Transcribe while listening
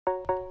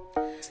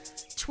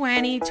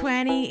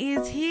2020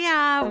 is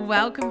here.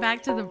 Welcome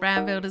back to the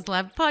Brand Builders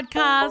Lab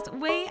podcast.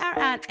 We are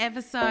at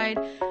episode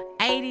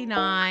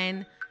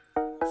 89.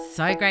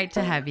 So great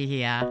to have you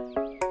here.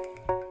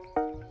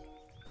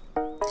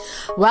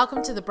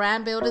 Welcome to the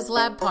Brand Builders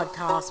Lab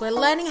podcast. We're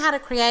learning how to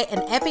create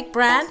an epic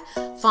brand,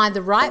 find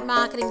the right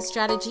marketing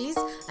strategies,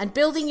 and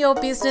building your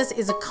business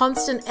is a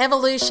constant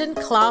evolution,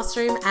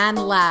 classroom, and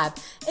lab.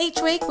 Each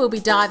week, we'll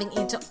be diving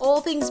into all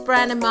things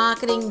brand and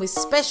marketing with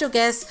special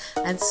guests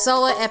and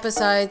solo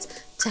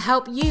episodes to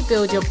help you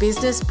build your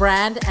business,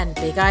 brand, and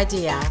big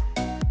idea.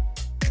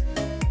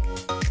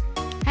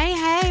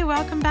 Hey,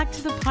 welcome back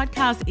to the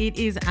podcast. It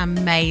is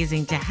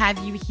amazing to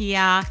have you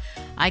here.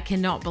 I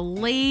cannot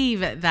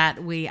believe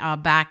that we are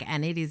back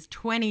and it is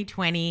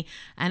 2020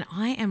 and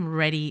I am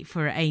ready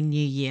for a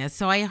new year.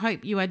 So I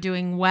hope you are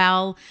doing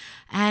well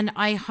and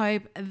I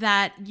hope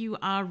that you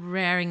are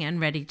raring and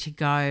ready to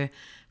go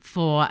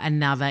for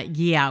another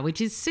year, which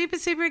is super,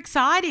 super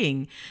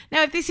exciting.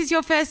 Now, if this is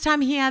your first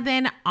time here,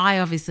 then I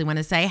obviously want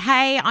to say,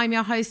 hey, I'm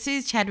your host,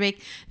 Suze Chadwick.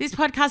 This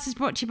podcast is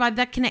brought to you by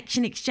The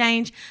Connection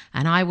Exchange,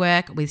 and I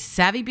work with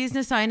savvy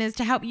business owners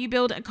to help you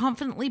build a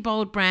confidently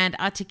bold brand,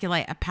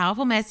 articulate a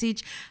powerful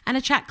message, and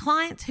attract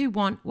clients who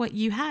want what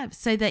you have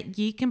so that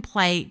you can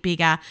play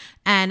bigger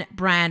and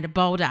brand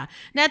bolder.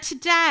 Now,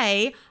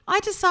 today, I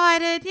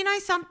decided,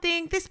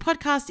 something, this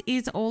podcast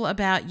is all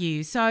about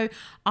you. So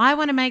I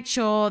want to make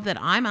sure that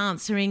I'm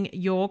answering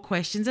your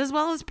questions as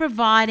well as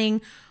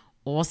providing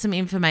awesome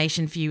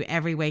information for you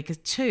every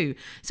week too.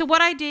 So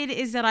what I did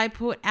is that I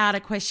put out a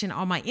question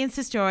on my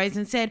Insta stories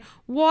and said,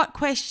 what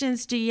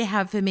questions do you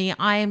have for me?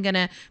 I am going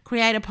to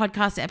create a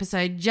podcast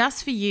episode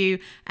just for you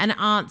and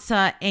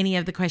answer any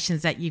of the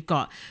questions that you've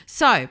got.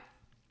 So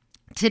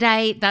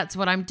today, that's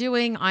what I'm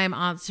doing. I am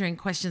answering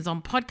questions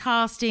on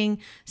podcasting,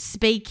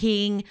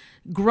 speaking,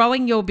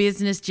 growing your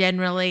business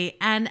generally,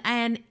 and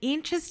an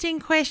interesting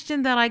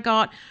question that I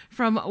got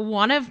from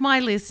one of my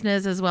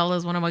listeners as well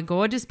as one of my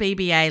gorgeous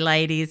BBA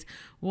ladies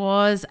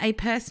was a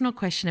personal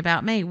question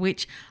about me,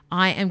 which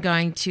I am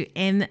going to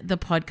end the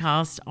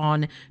podcast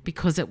on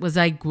because it was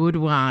a good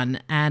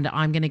one. And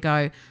I'm going to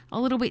go a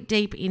little bit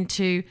deep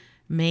into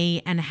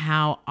me and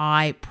how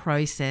I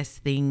process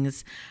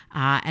things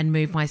and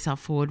move myself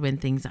forward when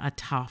things are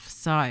tough.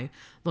 So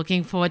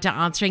looking forward to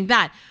answering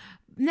that.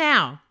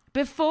 Now,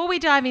 before we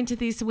dive into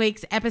this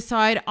week's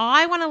episode,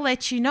 I want to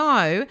let you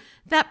know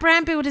that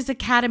Brand Builders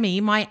Academy,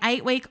 my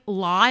 8-week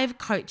live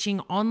coaching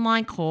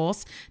online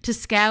course to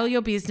scale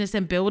your business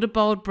and build a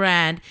bold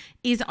brand,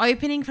 is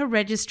opening for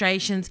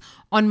registrations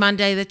on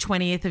Monday, the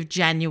 20th of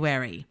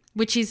January,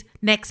 which is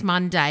next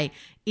Monday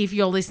if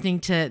you're listening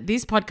to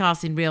this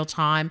podcast in real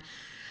time.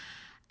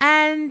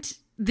 And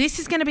this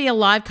is going to be a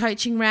live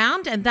coaching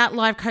round, and that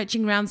live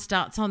coaching round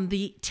starts on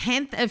the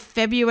 10th of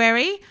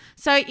February.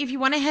 So if you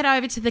want to head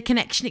over to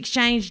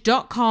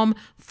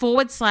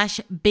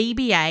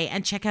theconnectionexchange.com/BBA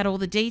and check out all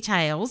the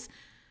details,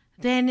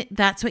 then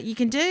that's what you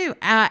can do.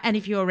 And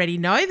if you already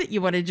know that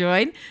you want to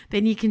join,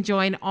 then you can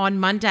join on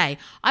Monday.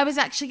 I was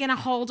actually going to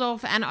hold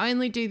off and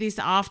only do this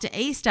after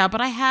Easter, but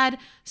I had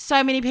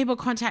so many people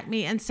contact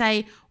me and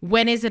say,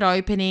 when is it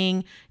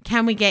opening?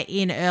 Can we get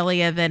in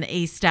earlier than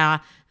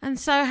Easter? And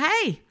so,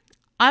 hey,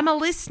 I'm a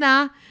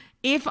listener.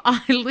 If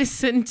I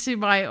listen to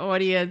my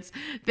audience,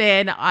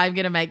 then I'm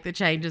going to make the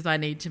changes I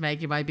need to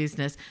make in my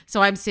business.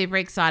 So I'm super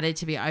excited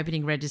to be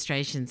opening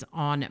registrations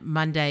on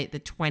Monday,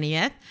 the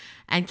 20th,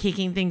 and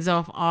kicking things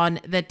off on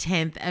the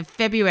 10th of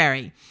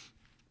February.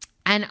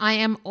 And I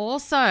am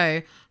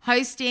also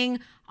hosting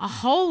a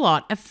whole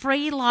lot of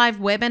free live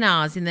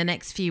webinars in the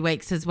next few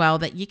weeks as well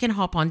that you can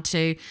hop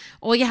onto.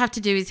 All you have to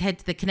do is head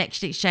to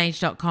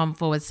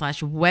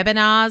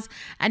theconnectionexchange.com/webinars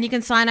and you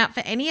can sign up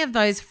for any of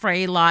those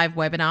free live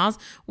webinars,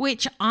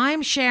 which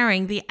I'm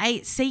sharing the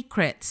 8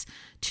 secrets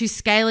to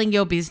scaling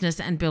your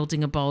business and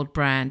building a bold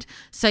brand.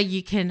 So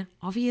you can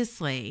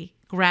obviously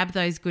grab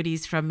those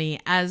goodies from me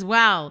as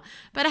well.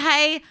 But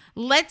hey,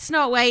 let's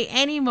not wait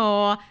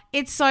anymore.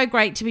 It's so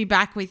great to be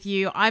back with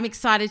you. I'm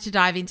excited to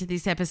dive into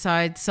this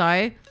episode.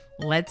 So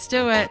let's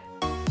do it.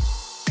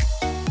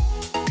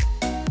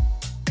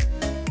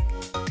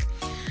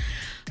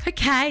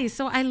 Okay,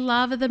 so I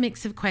love the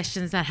mix of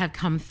questions that have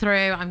come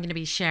through. I'm going to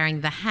be sharing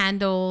the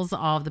handles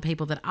of the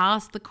people that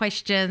asked the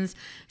questions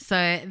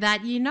so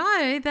that you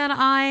know that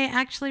I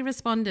actually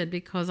responded,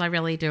 because I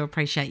really do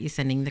appreciate you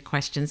sending the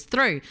questions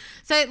through.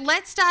 So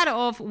let's start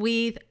off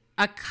with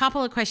a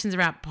couple of questions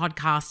about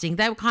podcasting.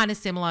 They were kind of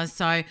similar,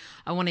 so I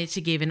wanted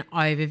to give an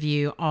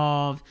overview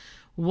of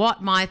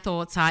what my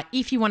thoughts are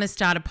if you want to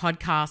start a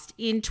podcast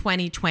in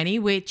 2020,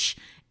 which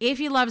if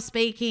you love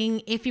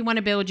speaking, if you want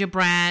to build your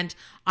brand,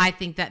 I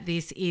think that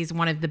this is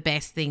one of the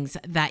best things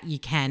that you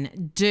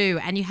can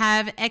do. And you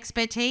have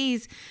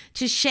expertise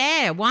to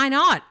share. Why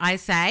not? I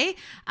say.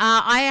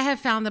 I have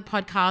found the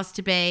podcast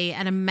to be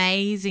an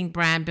amazing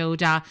brand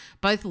builder,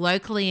 both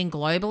locally and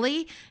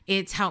globally.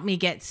 It's helped me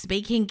get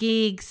speaking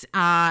gigs.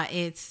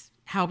 It's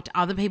helped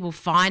other people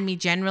find me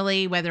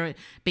generally, whether it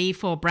be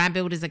for Brand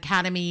Builders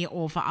Academy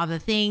or for other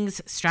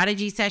things,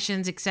 strategy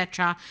sessions,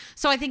 etc.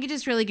 So I think it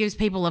just really gives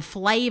people a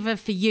flavor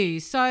for you.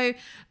 So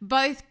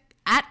both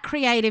at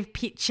Creative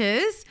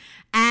Pitches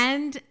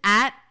and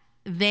at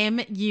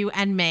Them, You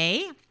and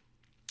Me,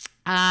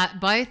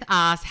 both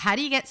ask, how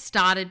do you get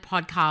started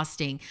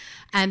podcasting?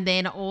 And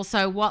then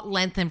also, what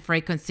length and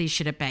frequency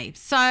should it be?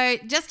 So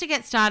just to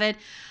get started,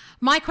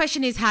 my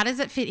question is, how does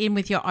it fit in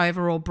with your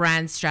overall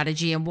brand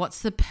strategy, and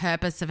what's the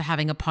purpose of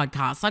having a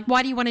podcast? Like,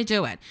 why do you want to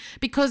do it?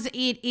 Because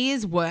it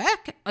is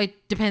work.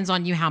 It depends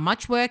on you how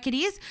much work it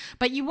is,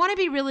 but you want to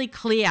be really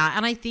clear.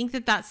 And I think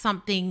that that's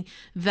something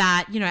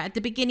that, at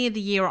the beginning of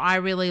the year, I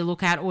really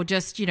look at, or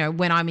just,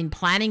 when I'm in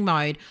planning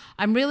mode,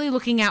 I'm really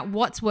looking at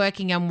what's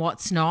working and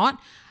what's not.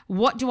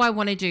 What do I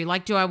want to do?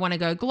 Like, do I want to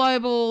go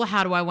global?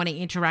 How do I want to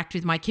interact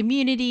with my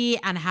community?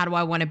 And how do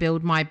I want to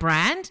build my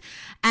brand?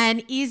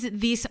 And is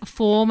this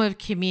form of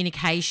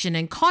communication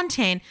and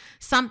content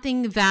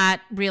something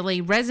that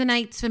really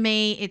resonates for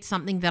me? It's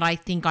something that I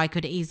think I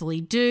could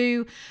easily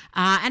do.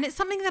 And it's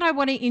something that I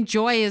want to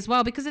enjoy as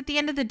well, because at the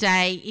end of the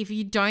day, if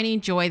you don't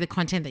enjoy the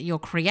content that you're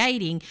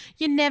creating,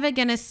 you're never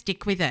going to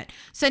stick with it.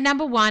 So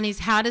number one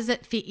is, how does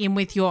it fit in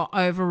with your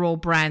overall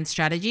brand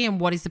strategy, and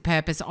what is the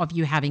purpose of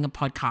you having a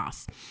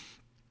podcast?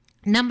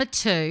 Number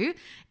two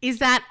is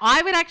that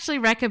I would actually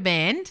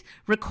recommend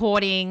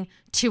recording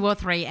 2 or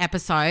 3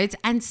 episodes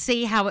and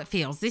see how it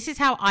feels. This is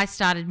how I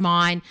started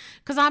mine,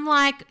 because I'm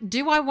like,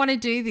 do I want to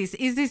do this?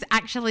 Is this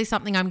actually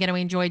something I'm going to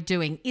enjoy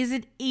doing? Is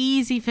it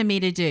easy for me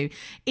to do?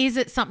 Is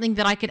it something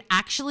that I could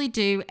actually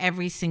do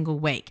every single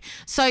week?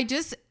 So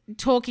just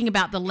talking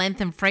about the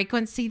length and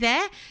frequency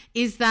there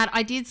is that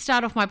I did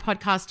start off my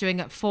podcast doing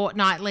it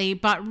fortnightly,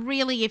 but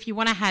really, if you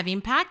want to have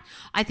impact,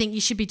 I think you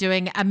should be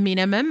doing a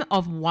minimum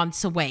of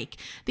once a week.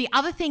 The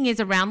other thing is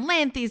around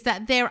length is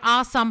that there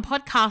are some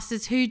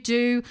podcasters who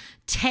do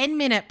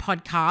 10-minute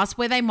podcasts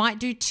where they might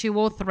do 2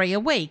 or 3 a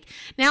week.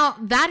 Now,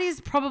 that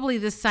is probably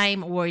the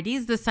same, or it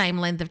is the same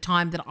length of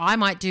time that I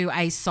might do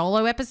a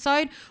solo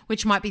episode,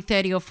 which might be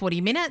 30 or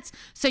 40 minutes.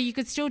 So you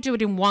could still do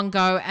it in one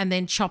go and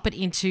then chop it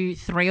into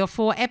 3 or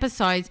 4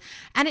 episodes.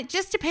 And it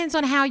just depends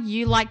on how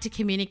you like to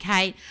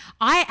communicate.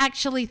 I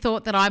actually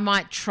thought that I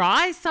might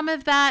try some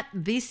of that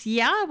this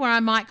year, where I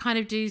might kind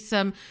of do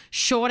some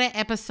shorter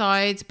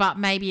episodes, but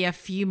maybe a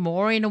few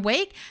more in a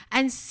week,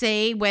 and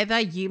see whether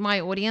you, my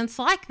audience,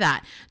 like that.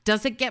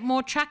 Does it get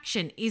more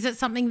traction? Is it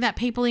something that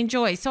people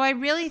enjoy? So I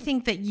really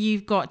think that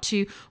you've got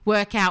to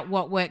work out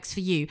what works for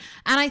you.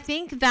 And I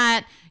think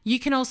that you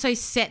can also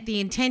set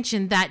the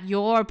intention that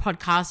you're a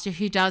podcaster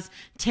who does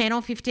 10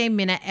 or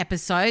 15-minute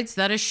episodes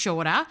that are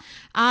shorter,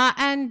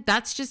 and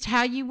that's just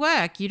how you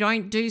work. You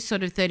don't do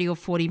sort of 30 or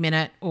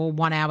 40-minute or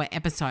 1-hour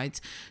episodes.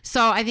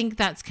 So I think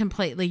that's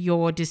completely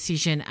your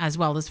decision as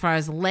well, as far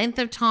as length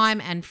of time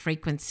and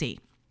frequency.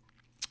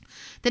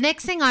 The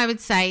next thing I would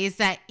say is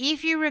that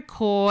if you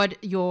record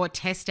your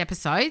test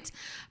episodes,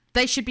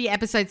 they should be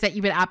episodes that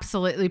you would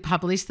absolutely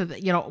publish, so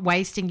that you're not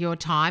wasting your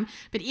time.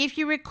 But if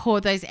you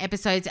record those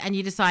episodes and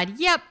you decide,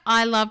 yep,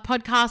 I love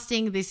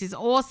podcasting, this is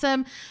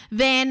awesome,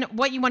 then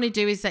what you want to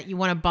do is that you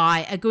want to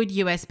buy a good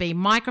USB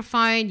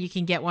microphone. You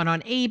can get one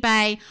on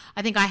eBay.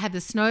 I think I had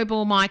the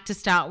Snowball mic to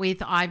start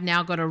with. I've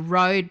now got a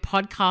Rode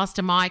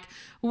Podcaster mic,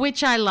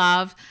 which I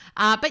love.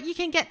 But you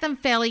can get them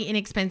fairly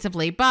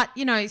inexpensively. But,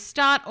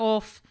 start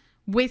off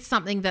with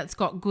something that's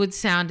got good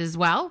sound as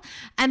well.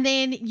 And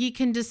then you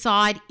can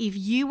decide if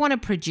you want to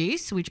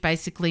produce, which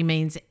basically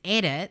means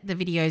edit the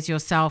videos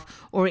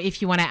yourself, or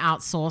if you want to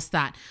outsource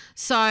that.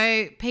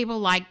 So people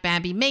like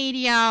Bambi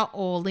Media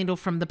or Lyndall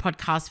from the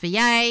Podcast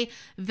VA,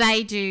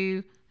 they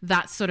do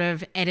that sort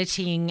of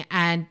editing,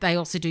 and they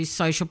also do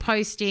social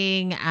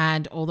posting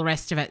and all the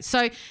rest of it.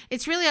 So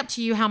it's really up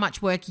to you how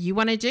much work you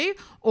want to do,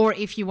 or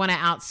if you want to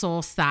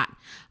outsource that.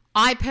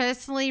 I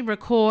personally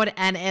record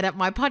and edit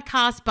my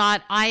podcast,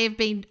 but I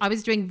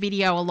was doing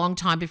video a long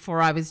time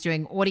before I was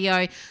doing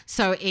audio.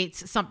 So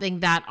it's something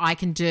that I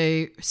can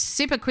do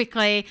super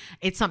quickly.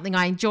 It's something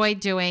I enjoy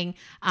doing,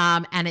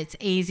 and it's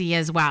easy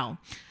as well.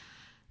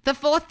 The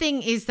fourth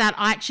thing is that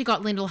I actually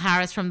got Lyndall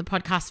Harris from the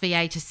Podcast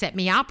VA to set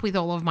me up with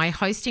all of my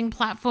hosting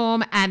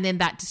platform, and then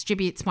that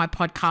distributes my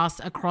podcast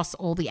across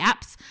all the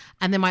apps.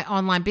 And then my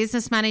online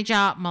business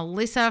manager,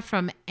 Melissa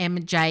from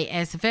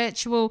MJS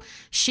Virtual,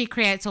 she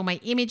creates all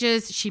my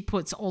images. She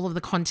puts all of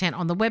the content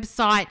on the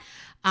website.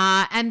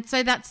 And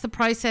so that's the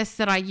process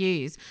that I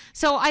use.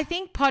 So I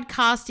think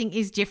podcasting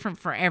is different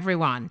for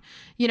everyone.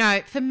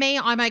 For me,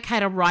 I'm okay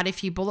to write a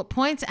few bullet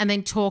points and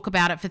then talk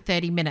about it for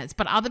 30 minutes.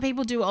 But other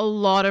people do a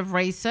lot of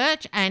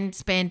research and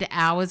spend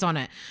hours on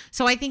it.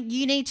 So I think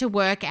you need to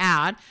work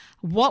out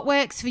what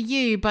works for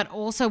you, but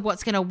also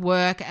what's going to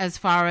work as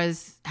far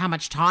as how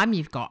much time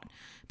you've got.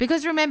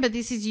 Because remember,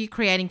 this is you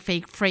creating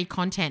free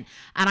content,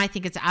 and I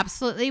think it's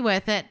absolutely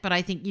worth it, but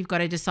I think you've got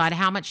to decide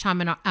how much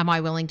time am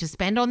I willing to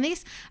spend on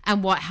this,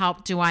 and what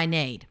help do I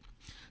need.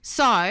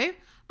 So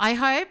I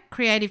hope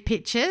Creative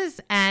Pictures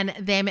and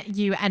them,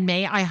 you and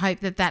me, I hope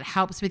that that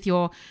helps with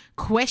your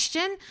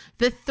question.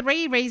 The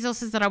 3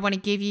 resources that I want to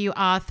give you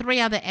are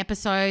 3 other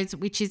episodes,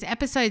 which is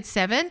episode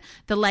 7,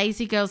 The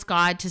Lazy Girl's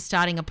Guide to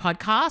Starting a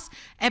Podcast,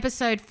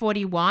 episode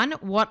 41,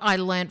 What I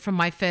Learned from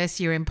My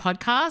First Year in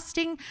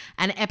Podcasting,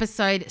 and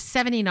episode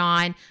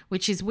 79,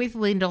 which is with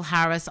Lyndall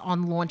Harris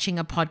on launching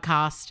a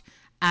podcast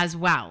as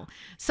well.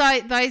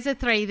 So those are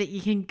 3 that you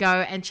can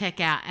go and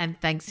check out,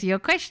 and thanks for your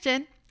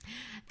question.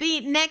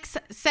 The next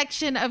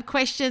section of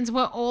questions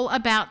were all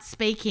about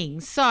speaking.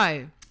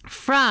 So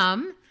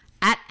from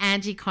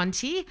 @Angie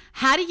Conti,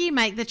 how do you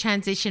make the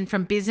transition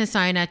from business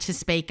owner to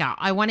speaker?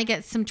 I want to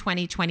get some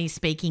 2020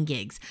 speaking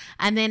gigs.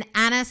 And then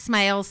Anna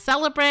Smale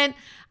Celebrant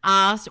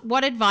asked,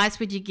 what advice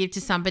would you give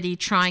to somebody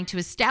trying to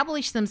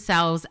establish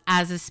themselves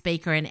as a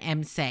speaker and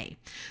MC?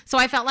 So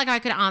I felt like I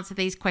could answer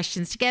these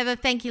questions together.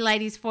 Thank you,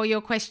 ladies, for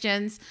your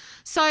questions.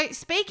 So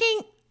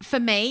speaking for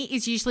me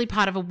is usually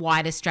part of a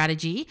wider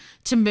strategy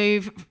to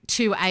move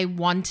to a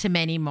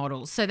one-to-many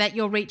model so that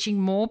you're reaching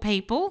more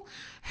people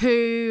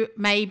who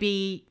may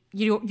be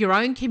your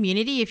own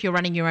community if you're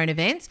running your own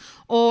events,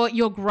 or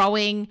you're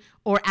growing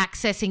or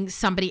accessing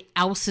somebody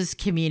else's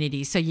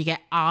community. So you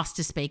get asked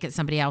to speak at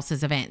somebody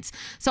else's events.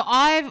 So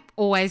I've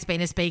always been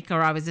a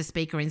speaker. I was a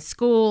speaker in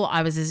school.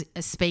 I was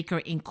a speaker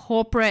in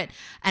corporate.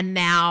 And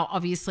now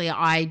obviously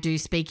I do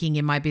speaking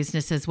in my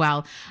business as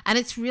well. And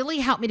it's really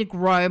helped me to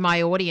grow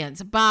my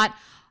audience. But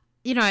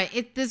you know,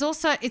 it's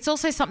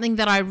also something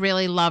that I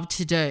really love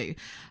to do.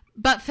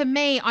 But for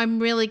me, I'm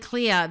really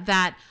clear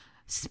that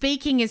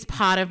speaking is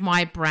part of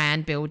my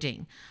brand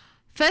building.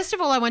 First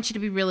of all, I want you to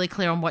be really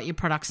clear on what your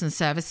products and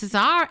services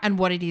are and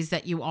what it is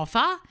that you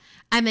offer.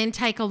 And then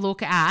take a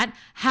look at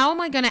how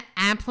am I going to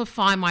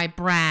amplify my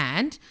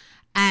brand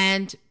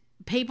and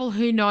people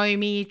who know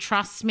me,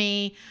 trust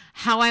me,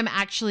 how I'm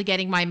actually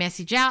getting my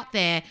message out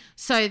there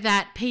so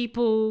that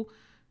people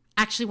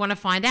actually want to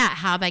find out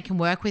how they can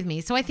work with me.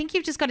 So I think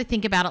you've just got to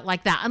think about it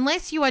like that.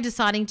 Unless you are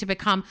deciding to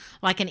become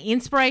like an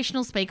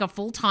inspirational speaker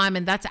full time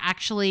and that's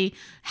actually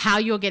how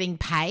you're getting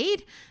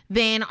paid,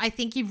 then I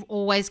think you've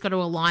always got to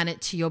align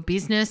it to your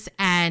business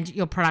and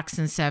your products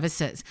and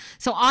services.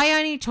 So I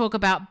only talk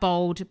about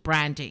bold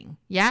branding.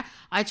 Yeah.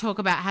 I talk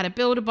about how to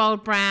build a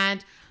bold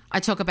brand. I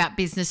talk about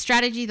business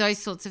strategy, those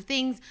sorts of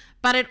things,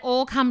 but it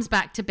all comes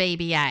back to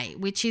BBA,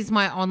 which is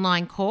my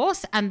online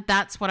course, and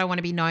that's what I want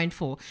to be known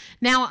for.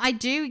 Now, I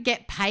do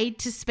get paid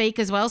to speak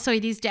as well, so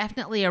it is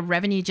definitely a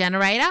revenue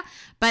generator,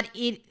 but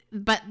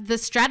the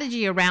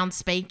strategy around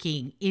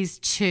speaking is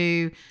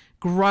to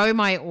grow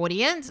my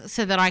audience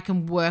so that I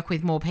can work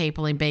with more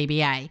people in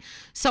BBA.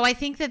 So I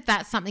think that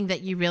that's something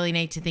that you really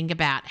need to think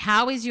about.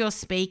 How is your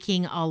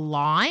speaking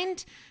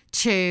aligned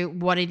to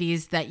what it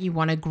is that you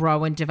want to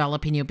grow and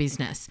develop in your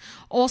business?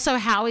 Also,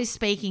 how is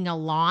speaking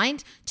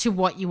aligned to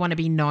what you want to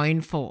be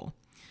known for?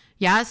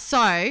 Yeah,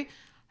 so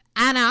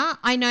Anna,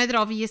 I know that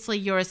obviously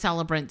you're a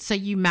celebrant, so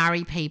you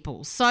marry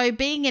people. So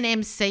being an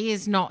MC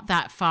is not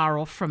that far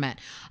off from it.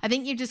 I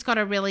think you've just got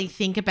to really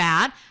think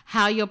about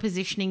how you're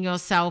positioning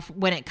yourself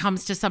when it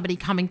comes to somebody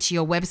coming to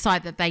your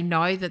website, that they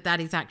know that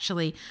that is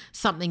actually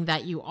something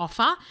that you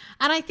offer.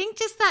 And I think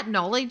just that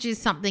knowledge is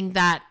something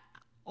that,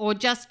 or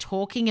just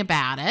talking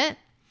about it,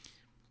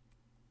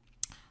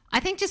 I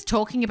think just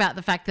talking about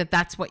the fact that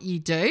that's what you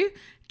do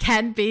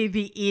can be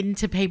the in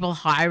to people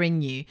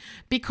hiring you.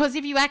 Because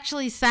if you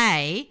actually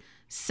say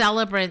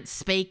celebrant,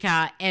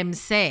 speaker,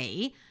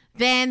 MC,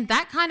 then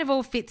that kind of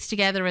all fits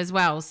together as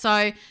well.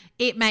 So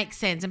it makes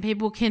sense, and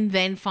people can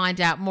then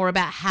find out more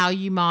about how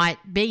you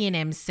might be an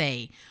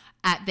MC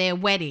at their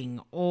wedding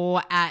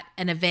or at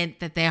an event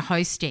that they're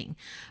hosting.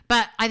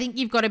 But I think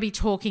you've got to be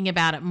talking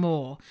about it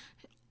more.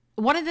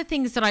 One of the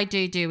things that I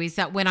do is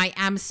that when I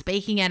am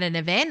speaking at an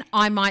event,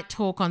 I might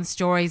talk on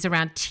stories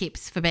around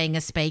tips for being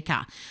a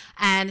speaker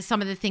and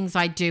some of the things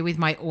I do with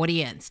my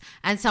audience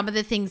and some of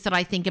the things that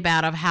I think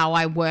about of how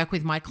I work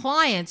with my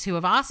clients who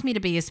have asked me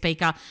to be a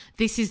speaker.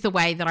 This is the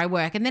way that I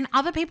work. And then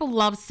other people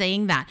love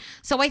seeing that.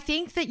 So I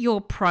think that your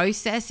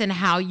process and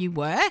how you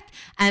work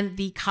and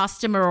the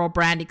customer or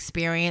brand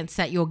experience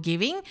that you're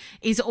giving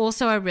is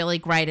also a really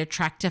great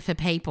attractor for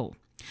people.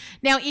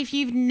 Now, if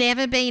you've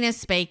never been a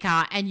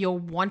speaker and you're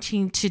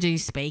wanting to do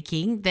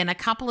speaking, then a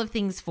couple of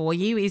things for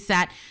you is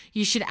that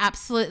you should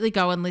absolutely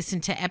go and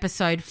listen to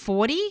episode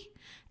 40,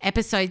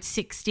 episode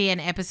 60, and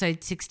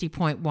episode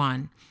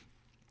 60.1,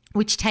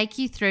 which take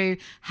you through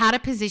how to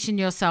position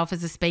yourself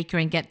as a speaker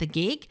and get the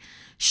gig.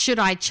 Should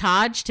I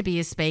charge to be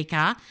a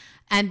speaker?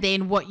 And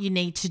then what you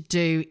need to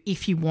do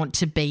if you want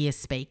to be a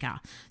speaker.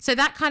 So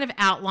that kind of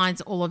outlines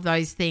all of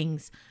those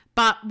things.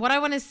 But what I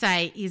want to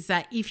say is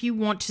that if you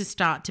want to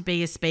start to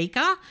be a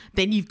speaker,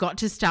 then you've got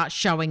to start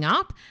showing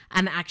up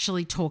and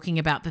actually talking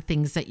about the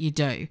things that you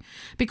do.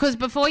 Because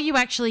before you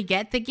actually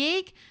get the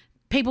gig,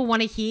 people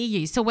want to hear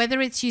you. So whether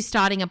it's you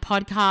starting a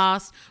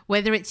podcast,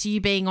 whether it's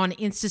you being on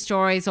Insta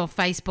Stories or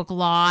Facebook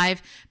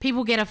Live,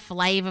 people get a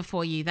flavor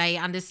for you. They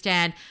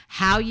understand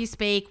how you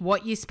speak,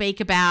 what you speak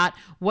about,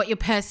 what your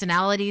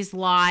personality is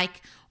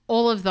like,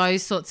 all of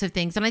those sorts of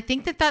things. And I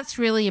think that that's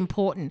really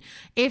important.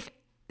 If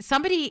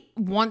somebody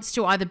wants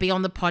to either be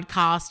on the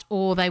podcast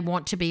or they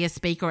want to be a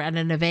speaker at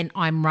an event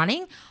I'm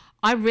running,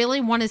 I really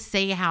want to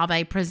see how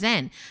they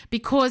present,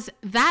 because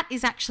that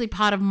is actually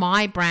part of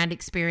my brand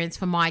experience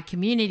for my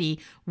community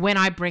when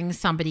I bring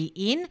somebody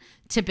in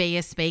to be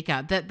a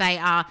speaker, that they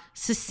are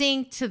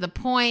succinct, to the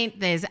point,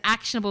 there's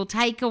actionable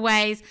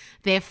takeaways,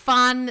 they're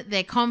fun,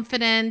 they're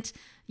confident,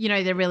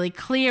 they're really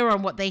clear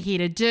on what they're here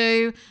to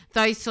do,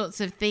 those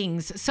sorts of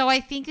things. So I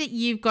think that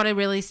you've got to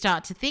really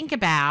start to think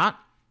about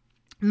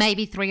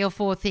maybe 3 or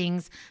 4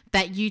 things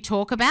that you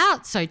talk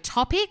about, so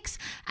topics.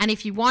 And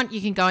if you want,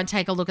 you can go and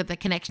take a look at the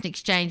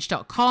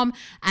connectionexchange.com,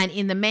 and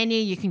in the menu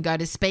you can go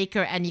to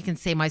speaker and you can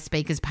see my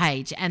speakers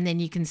page, and then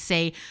you can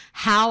see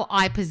how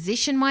I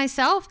position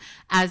myself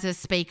as a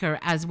speaker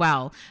as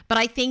well. But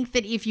I think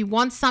that if you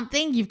want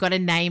something, you've got to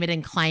name it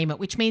and claim it,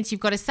 which means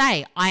you've got to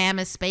say, I am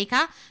a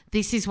speaker,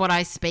 this is what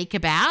I speak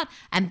about,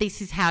 and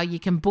this is how you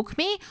can book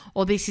me,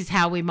 or this is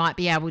how we might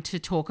be able to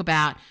talk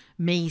about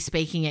me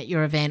speaking at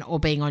your event or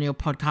being on your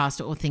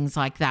podcast or things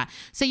like that.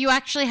 So you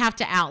actually have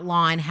to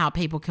outline how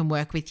people can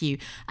work with you,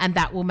 and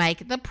that will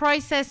make the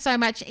process so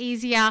much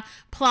easier.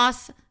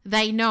 Plus,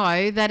 they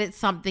know that it's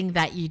something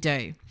that you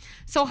do.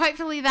 So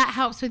hopefully that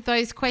helps with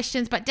those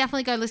questions, but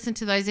definitely go listen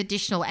to those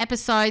additional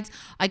episodes.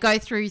 I go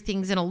through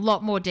things in a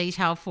lot more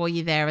detail for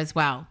you there as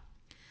well.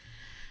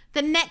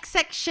 The next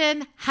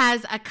section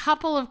has a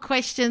couple of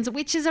questions,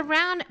 which is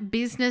around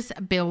business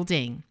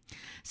building.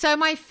 So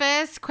my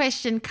first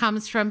question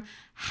comes from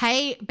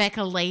Hey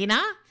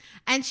Beckalina,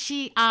 and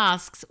she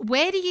asks,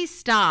 where do you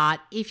start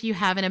if you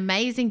have an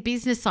amazing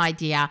business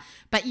idea,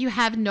 but you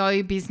have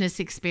no business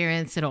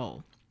experience at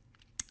all?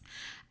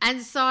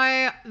 And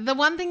so the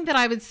one thing that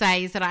I would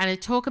say is that I'm going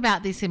to talk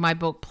about this in my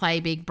book, Play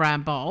Big,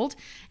 Brand Bold.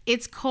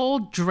 It's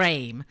called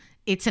DREAM.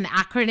 It's an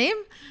acronym,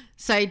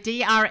 so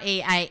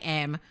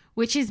DREAM,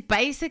 which is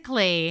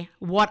basically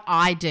what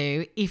I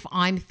do if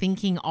I'm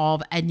thinking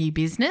of a new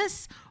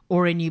business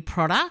or a new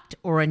product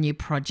or a new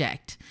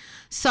project.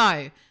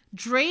 So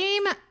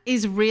DREAM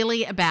is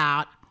really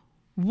about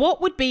what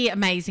would be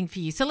amazing for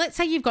you. So let's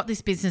say you've got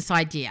this business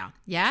idea,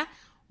 yeah?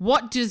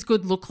 What does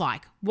good look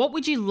like? What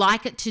would you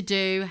like it to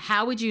do?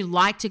 How would you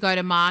like to go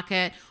to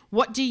market?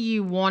 What do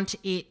you want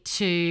it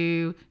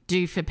to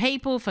do for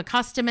people, for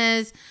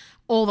customers,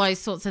 all those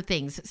sorts of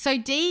things. So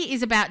D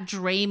is about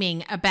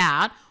dreaming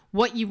about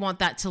what you want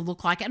that to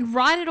look like and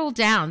write it all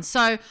down.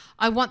 So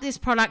I want this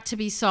product to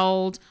be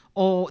sold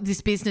or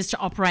this business to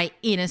operate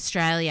in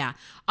Australia.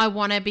 I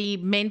want to be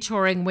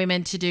mentoring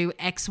women to do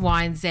X,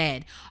 Y, and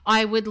Z.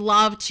 I would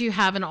love to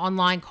have an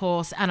online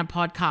course and a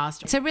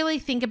podcast. So really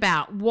think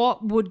about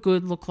what would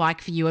good look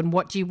like for you and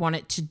what do you want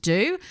it to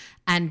do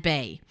and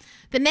be.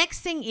 The next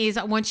thing is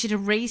I want you to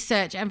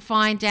research and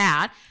find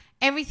out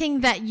everything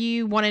that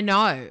you want to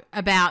know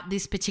about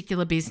this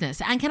particular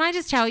business. And can I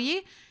just tell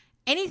you,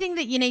 anything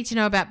that you need to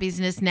know about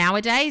business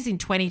nowadays in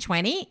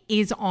 2020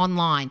 is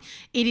online.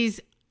 It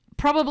is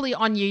probably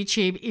on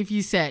YouTube if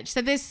you search.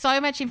 So there's so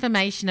much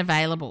information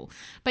available,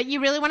 but you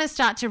really want to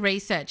start to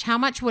research. How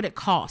much would it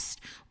cost?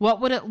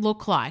 What would it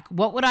look like?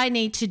 What would I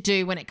need to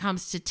do when it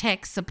comes to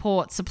tech,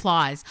 support,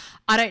 supplies?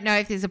 I don't know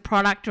if there's a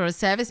product or a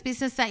service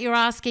business that you're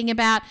asking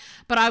about,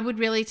 but I would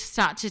really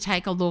start to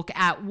take a look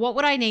at what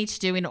would I need to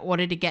do in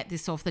order to get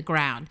this off the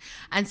ground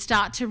and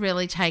start to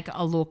really take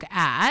a look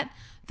at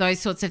those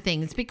sorts of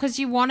things, because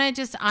you want to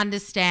just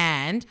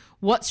understand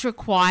what's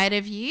required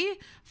of you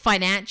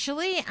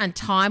financially and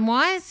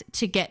time-wise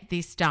to get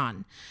this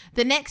done.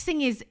 The next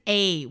thing is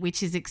E,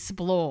 which is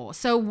explore.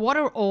 So what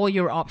are all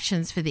your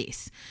options for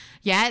this?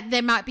 Yeah,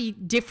 there might be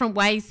different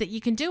ways that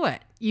you can do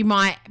it. You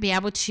might be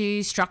able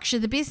to structure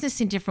the business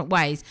in different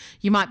ways.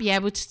 You might be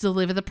able to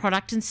deliver the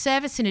product and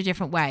service in a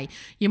different way.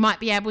 You might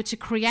be able to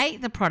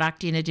create the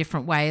product in a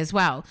different way as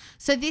well.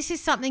 So this is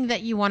something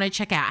that you want to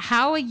check out.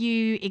 How are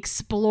you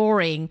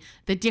exploring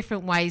the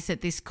different ways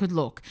that this could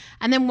look?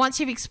 And then once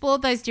you've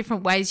explored those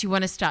different ways, you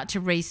want to start to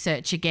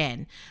research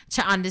again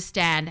to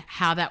understand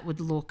how that would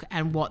look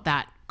and what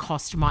that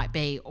cost might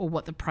be or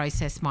what the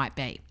process might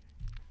be.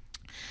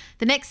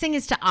 The next thing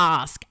is to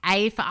ask.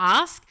 A for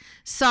ask.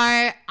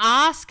 So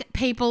ask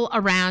people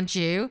around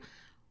you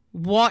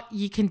what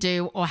you can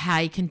do or how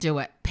you can do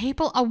it.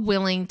 People are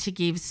willing to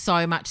give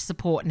so much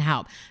support and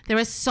help. There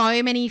are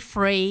so many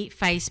free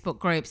Facebook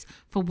groups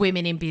for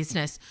women in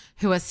business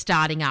who are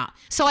starting up.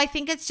 So I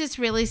think it's just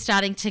really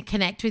starting to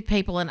connect with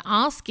people and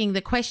asking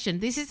the question,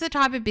 this is the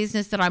type of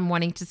business that I'm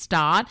wanting to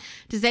start.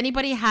 Does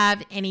anybody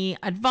have any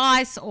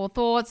advice or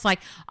thoughts? Like,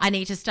 I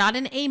need to start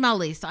an email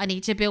list. I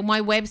need to build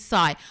my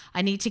website.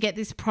 I need to get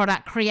this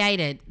product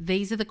created.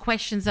 These are the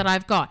questions that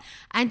I've got.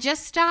 And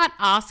just start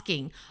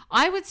asking.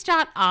 I would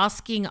start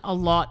asking a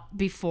lot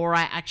before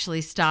I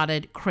actually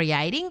started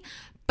creating,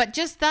 but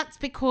just that's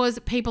because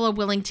people are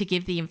willing to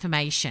give the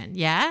information,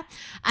 yeah?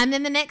 And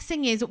then the next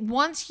thing is,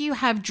 once you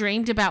have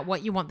dreamed about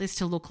what you want this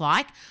to look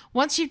like,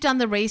 once you've done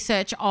the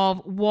research of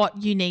what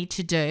you need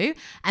to do,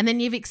 and then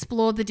you've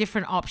explored the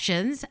different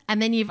options, and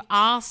then you've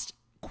asked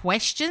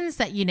questions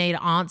that you need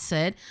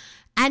answered,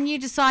 and you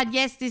decide,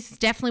 yes, this is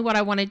definitely what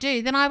I want to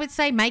do, then I would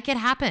say make it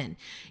happen.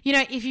 You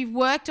know, if you've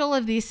worked all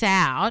of this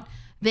out,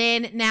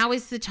 then now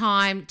is the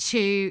time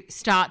to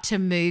start to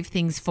move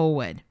things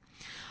forward.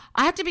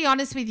 I have to be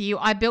honest with you,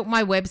 I built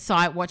my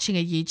website watching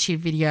a YouTube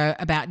video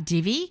about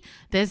Divi.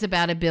 There's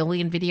about 1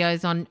 billion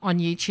videos on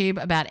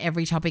YouTube about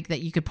every topic that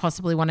you could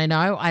possibly want to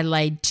know. I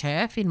laid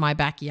turf in my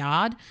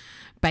backyard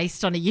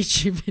based on a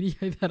YouTube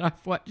video that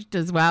I've watched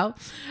as well.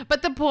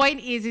 But the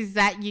point is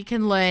that you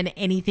can learn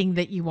anything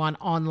that you want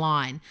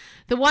online.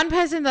 The one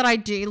person that I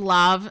do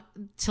love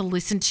to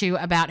listen to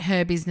about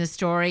her business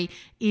story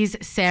is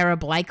Sarah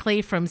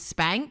Blakely from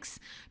Spanx,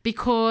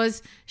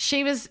 because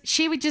she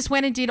just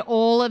went and did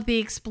all of the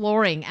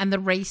exploring and the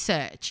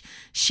research.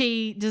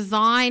 She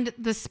designed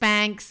the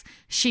Spanx,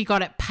 she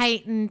got it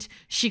patented,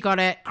 she got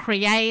it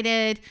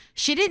created.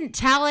 She didn't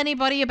tell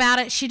anybody about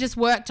it. She just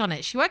worked on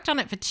it. She worked on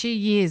it for 2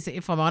 years,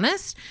 if I'm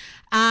honest.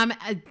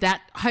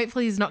 That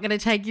hopefully is not going to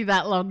take you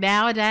that long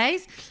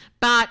nowadays.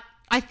 But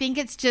I think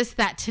it's just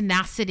that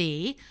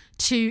tenacity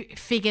to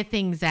figure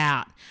things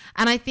out.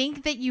 And I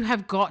think that you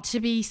have got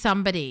to be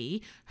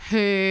somebody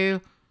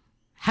who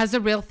has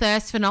a real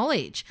thirst for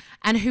knowledge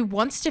and who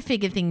wants to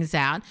figure things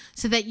out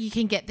so that you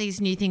can get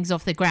these new things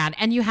off the ground.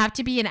 And you have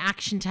to be an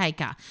action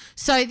taker.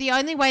 So the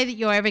only way that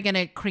you're ever going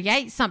to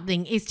create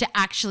something is to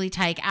actually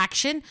take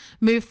action,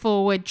 move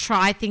forward,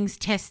 try things,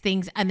 test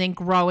things, and then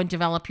grow and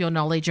develop your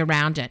knowledge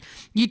around it.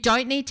 You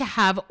don't need to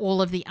have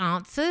all of the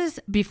answers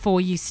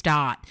before you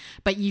start,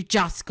 but you've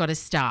just got to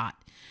start.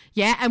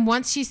 Yeah. And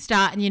once you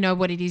start and you know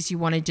what it is you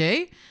want to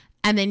do,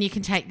 and then you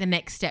can take the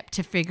next step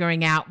to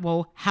figuring out,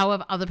 well, how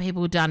have other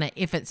people done it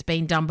if it's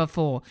been done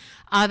before?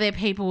 Are there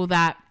people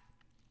that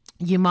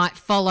you might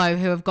follow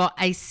who have got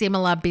a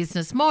similar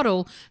business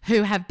model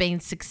who have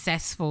been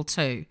successful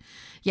too?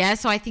 Yeah,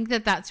 so I think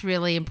that that's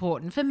really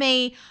important. For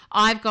me,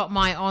 I've got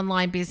my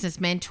online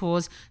business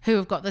mentors who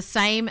have got the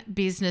same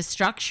business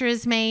structure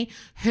as me,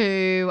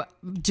 who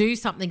do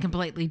something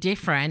completely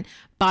different,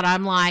 but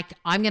I'm like,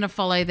 I'm going to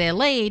follow their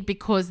lead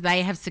because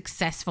they have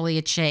successfully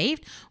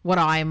achieved what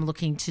I am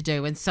looking to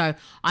do. And so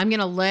I'm going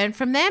to learn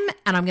from them,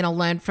 and I'm going to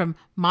learn from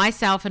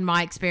myself and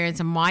my experience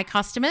and my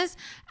customers,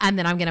 and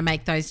then I'm going to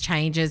make those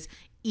changes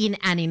in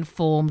an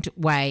informed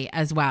way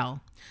as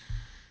well.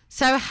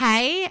 So,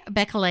 hey,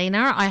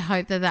 Beckalina, I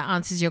hope that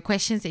answers your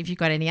questions. If you've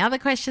got any other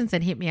questions,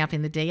 then hit me up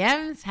in the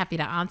DMs. Happy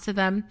to answer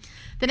them.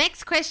 The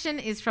next question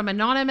is from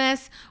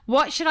Anonymous.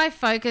 What should I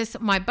focus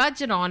my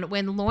budget on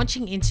when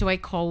launching into a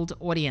cold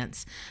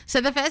audience? So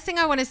the first thing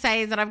I want to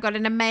say is that I've got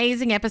an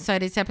amazing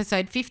episode. It's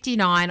episode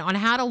 59 on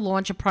how to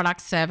launch a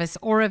product, service,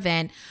 or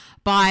event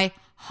by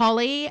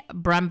Holly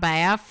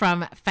Brumbayer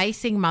from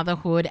Facing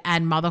Motherhood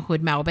and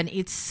Motherhood Melbourne.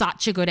 It's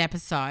such a good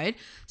episode.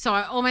 So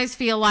I almost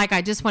feel like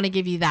I just want to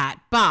give you that.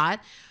 But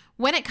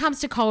when it comes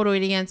to cold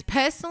audience,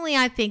 personally,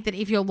 I think that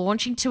if you're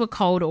launching to a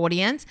cold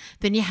audience,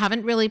 then you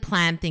haven't really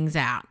planned things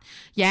out.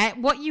 Yeah,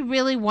 what you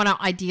really want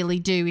to ideally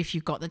do, if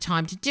you've got the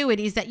time to do it,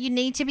 is that you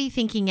need to be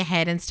thinking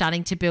ahead and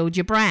starting to build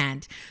your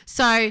brand.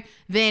 So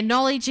their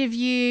knowledge of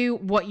you,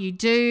 what you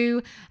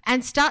do,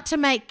 and start to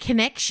make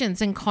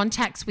connections and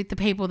contacts with the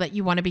people that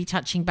you want to be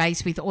touching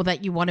base with or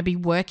that you want to be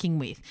working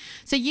with.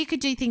 So you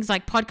could do things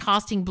like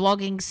podcasting,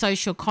 blogging,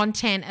 social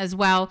content as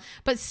well,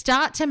 but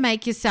start to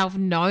make yourself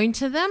known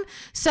to them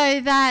so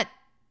that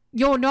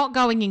you're not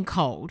going in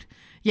cold.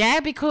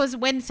 Yeah, because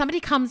when somebody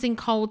comes in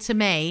cold to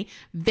me,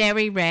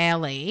 very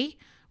rarely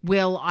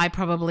will I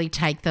probably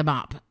take them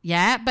up.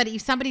 Yeah, but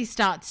if somebody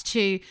starts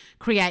to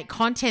create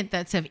content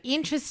that's of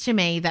interest to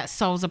me, that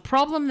solves a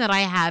problem that I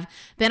have,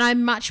 then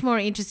I'm much more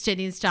interested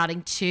in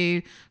starting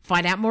to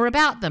find out more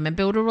about them and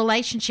build a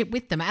relationship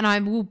with them. And I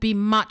will be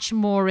much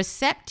more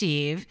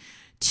receptive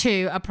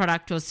to a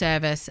product or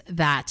service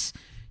that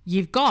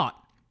you've got.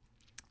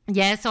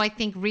 Yeah, so I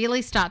think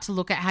really start to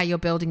look at how you're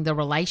building the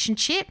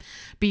relationship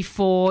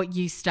before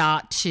you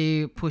start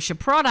to push a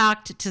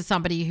product to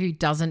somebody who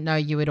doesn't know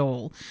you at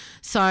all.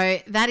 So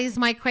that is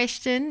my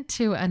question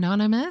to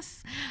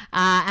Anonymous,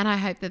 and I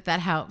hope that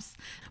helps.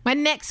 My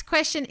next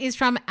question is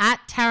from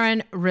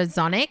 @Taryn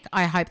Razonic.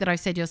 I hope that I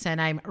said your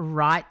surname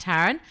right,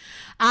 Taryn.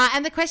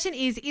 And the question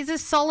is a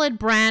solid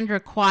brand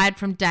required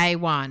from day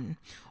one,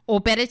 or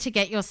better to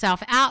get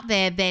yourself out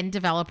there, then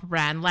develop a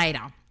brand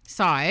later?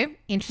 So,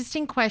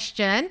 interesting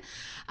question.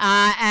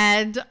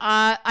 And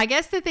I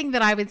guess the thing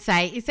that I would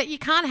say is that you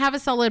can't have a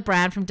solid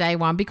brand from day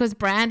one, because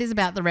brand is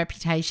about the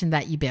reputation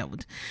that you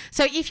build.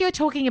 So if you're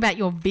talking about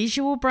your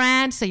visual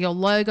brand, so your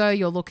logo,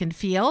 your look and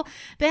feel,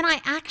 then I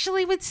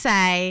actually would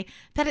say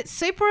that it's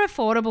super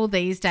affordable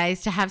these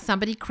days to have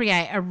somebody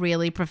create a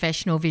really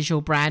professional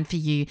visual brand for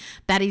you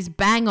that is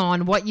bang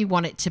on what you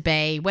want it to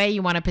be, where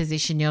you want to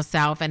position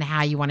yourself, and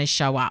how you want to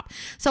show up.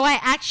 So I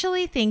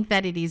actually think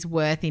that it is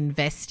worth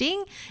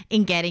investing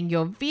in getting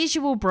your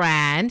visual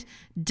brand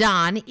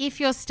done if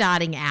you're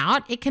starting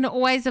out. It can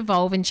always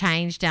evolve and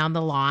change down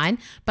the line,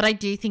 but I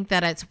do think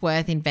that it's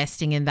worth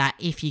investing in that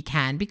if you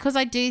can, because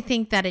I do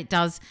think that it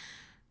does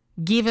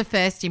give a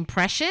first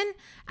impression.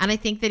 And I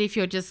think that if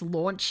you're just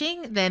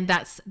launching, then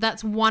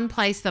that's one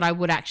place that I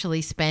would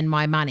actually spend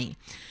my money.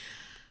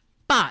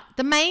 But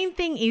the main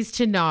thing is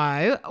to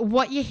know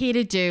what you're here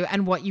to do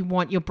and what you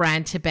want your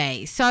brand to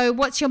be. So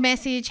what's your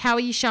message? How are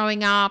you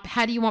showing up?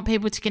 How do you want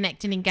people to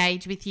connect and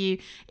engage with you?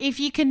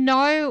 If you can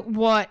know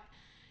what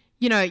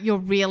you're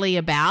really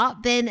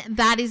about, then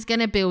that is going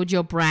to build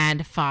your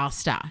brand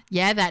faster.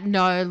 Yeah, that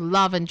know,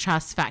 love, and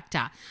trust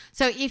factor.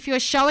 So if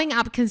you're showing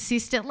up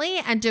consistently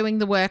and doing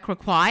the work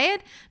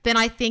required, then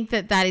I think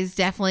that is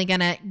definitely going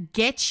to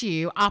get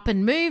you up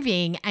and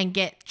moving and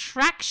get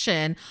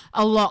traction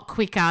a lot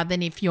quicker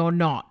than if you're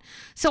not.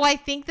 So I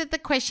think that the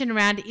question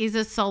around, is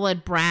a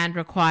solid brand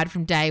required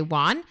from day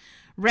one?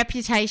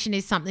 Reputation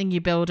is something you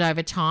build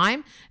over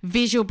time.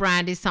 Visual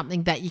brand is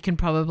something that you can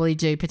probably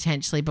do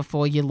potentially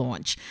before you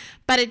launch.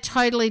 But it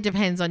totally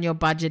depends on your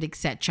budget,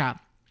 etc.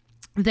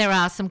 There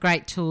are some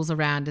great tools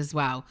around as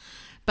well.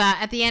 But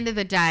at the end of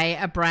the day,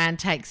 a brand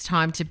takes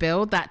time to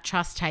build. That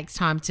trust takes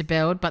time to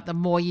build. But the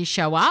more you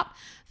show up,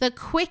 the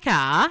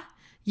quicker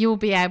you'll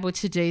be able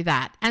to do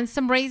that. And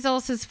some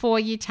resources for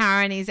you,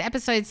 Taryn, is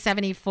episode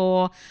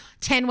 74,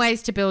 10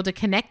 ways to build a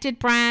connected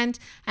brand,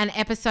 and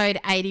episode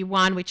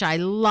 81, which I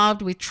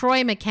loved with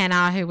Troy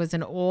McKenna, who was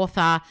an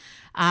author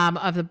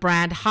of the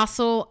brand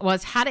Hustle,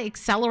 was how to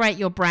accelerate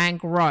your brand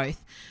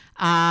growth.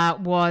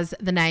 Was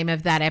the name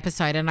of that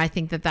episode. And I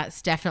think that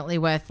that's definitely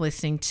worth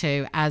listening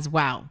to as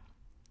well.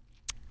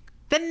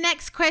 The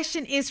next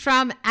question is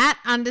from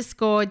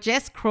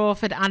 @Jess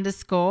Crawford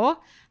 _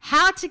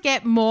 how to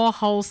get more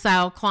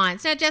wholesale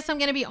clients. Now, Jess, I'm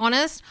going to be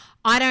honest,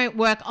 I don't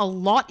work a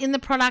lot in the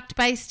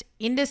product-based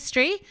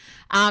industry.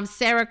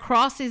 Sarah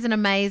Cross is an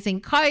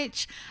amazing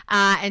coach,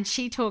 and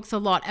she talks a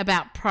lot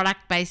about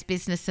product-based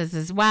businesses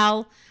as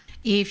well.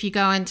 If you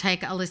go and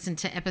take a listen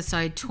to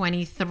episode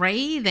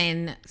 23,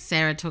 then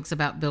Sarah talks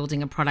about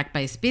building a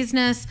product-based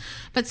business.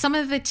 But some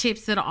of the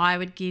tips that I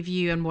would give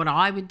you and what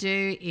I would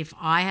do if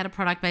I had a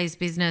product-based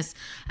business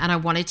and I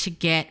wanted to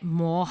get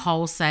more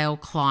wholesale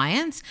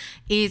clients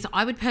is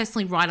I would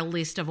personally write a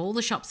list of all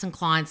the shops and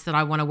clients that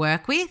I want to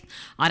work with.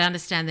 I'd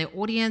understand their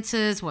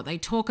audiences, what they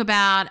talk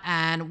about,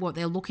 and what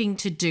they're looking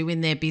to do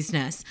in their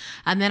business.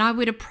 And then I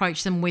would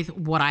approach them with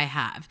what I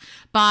have.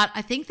 But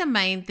I think the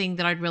main thing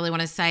that I'd really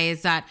want to say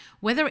is that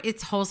whether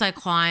it's wholesale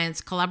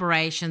clients,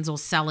 collaborations, or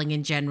selling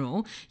in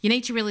general, you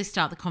need to really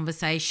start the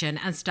conversation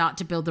and start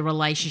to build the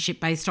relationship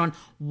based on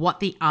what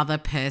the other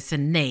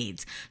person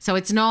needs. So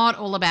it's not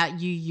all about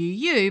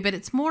you, but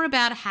it's more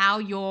about how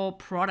your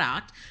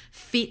product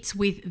fits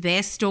with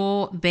their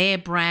store, their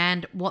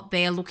brand, what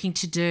they're looking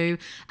to do,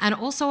 and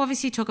also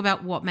obviously talk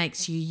about what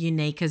makes you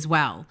unique as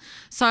well.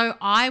 So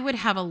I would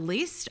have a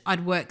list.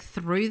 I'd work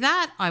through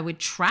that. I would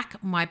track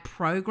my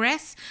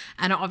progress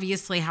and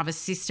obviously have a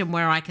system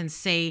where I can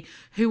see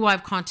who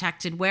I've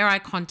contacted, when I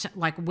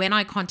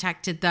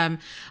contacted them,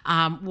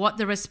 what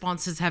the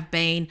responses have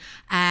been,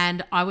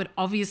 and I would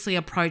obviously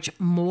approach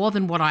more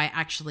than what I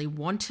actually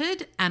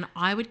wanted, and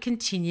I would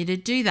continue to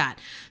do that.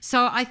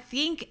 So I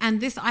think,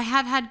 and this, I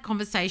have had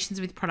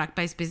conversations with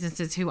product-based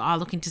businesses who are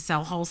looking to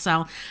sell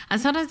wholesale, and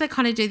sometimes they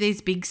kind of do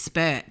these big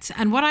spurts.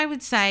 And what I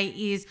would say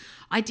is,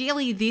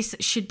 ideally, this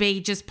should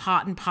be just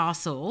part and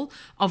parcel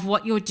of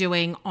what you're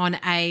doing on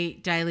a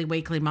daily,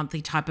 weekly,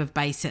 monthly type of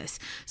basis.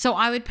 So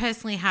I would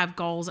personally have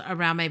goals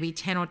around maybe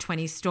 10 or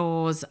 20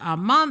 stores a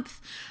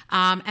month.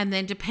 And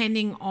then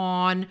depending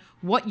on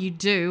what you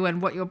do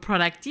and what your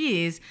product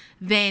is,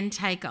 then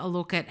take a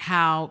look at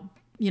how,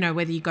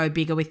 whether you go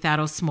bigger with that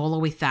or smaller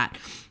with that.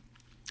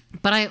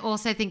 But I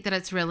also think that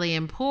it's really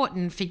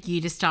important for you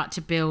to start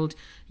to build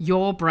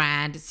your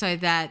brand so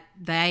that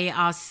they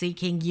are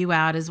seeking you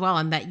out as well,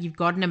 and that you've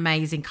got an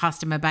amazing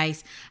customer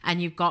base and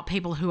you've got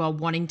people who are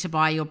wanting to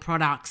buy your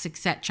products,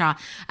 etc.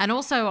 And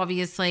also,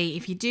 obviously,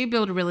 if you do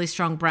build a really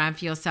strong brand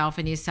for yourself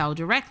and you sell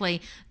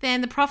directly,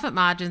 then the profit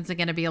margins are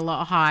going to be a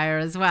lot higher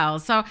as well.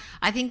 So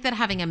I think that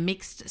having a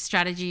mixed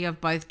strategy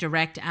of both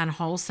direct and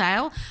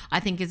wholesale, I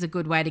think is a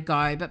good way to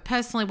go. But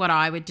personally, what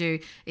I would do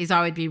is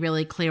I would be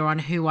really clear on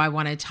who I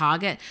want to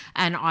target,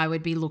 and I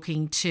would be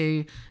looking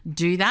to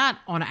do that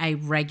on a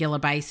regular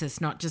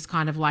basis, not just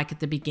kind of like at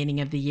the beginning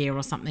of the year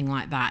or something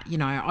like that.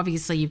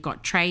 Obviously you've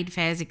got trade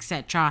fairs,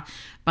 etc.,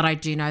 but I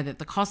do know that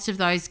the cost of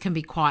those can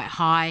be quite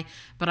high.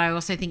 But I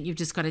also think you've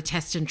just got to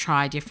test and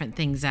try different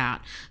things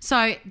out.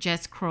 So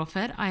Jess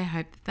Crawford, I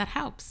hope that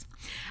helps.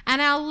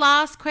 And our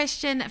last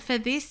question for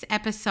this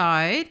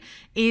episode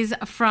is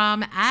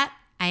from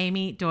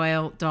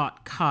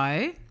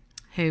 @amydoyle.co,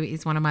 who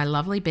is one of my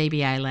lovely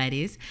BBA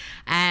ladies.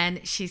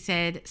 And she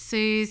said,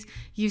 Suze,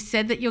 you've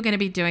said that you're going to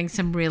be doing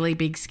some really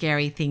big,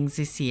 scary things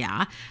this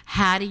year.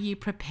 How do you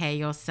prepare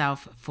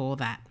yourself for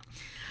that?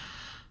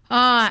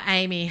 Oh,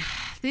 Amy,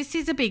 this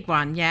is a big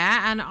one,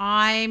 yeah? And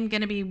I'm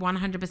going to be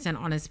 100%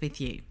 honest with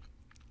you.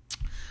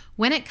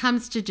 When it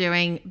comes to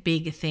doing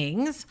big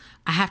things,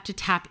 I have to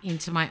tap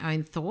into my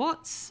own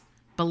thoughts,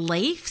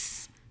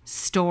 beliefs,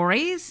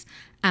 stories,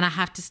 and I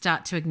have to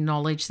start to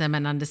acknowledge them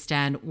and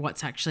understand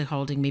what's actually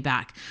holding me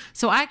back.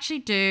 So I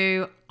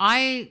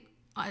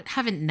I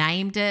haven't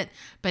named it,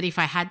 but if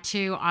I had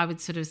to, I would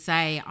sort of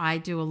say I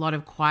do a lot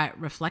of quiet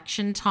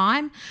reflection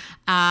time.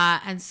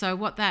 And so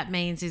what that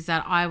means is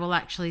that I will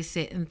actually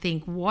sit and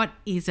think, what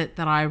is it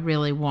that I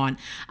really want?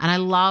 And I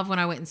love when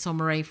I went and saw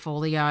Marie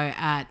Forleo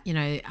at,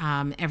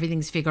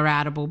 Everything's Figure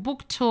Outable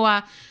book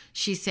tour.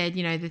 She said,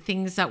 the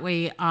things that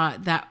we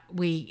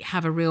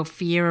have a real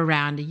fear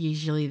around are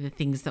usually the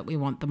things that we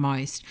want the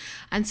most.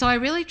 And so I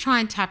really try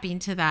and tap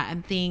into that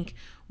and think,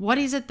 what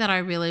is it that I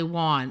really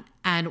want?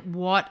 And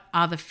what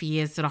are the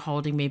fears that are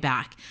holding me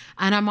back?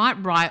 And I might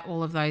write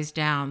all of those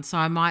down. So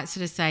I might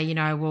sort of say,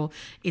 well,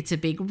 it's a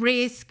big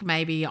risk.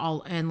 Maybe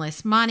I'll earn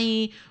less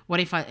money. What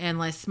if I earn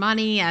less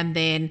money and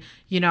then,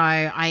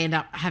 I end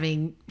up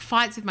having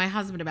fights with my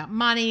husband about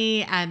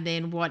money? And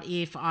then what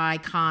if I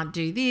can't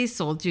do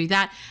this or do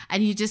that?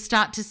 And you just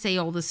start to see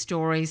all the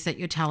stories that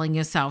you're telling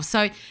yourself.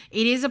 So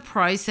it is a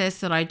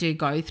process that I do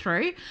go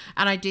through.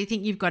 And I do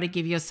think you've got to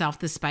give yourself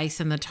the space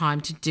and the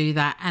time to do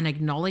that and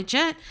acknowledge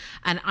it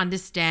and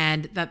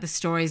understand that the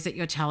stories that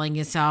you're telling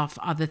yourself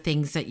are the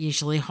things that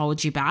usually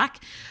hold you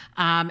back.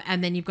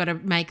 And then you've got to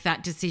make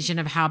that decision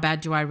of how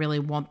bad do I really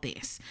want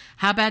this?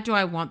 How bad do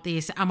I want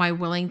this? Am I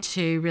willing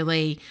to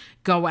really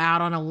go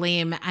out on a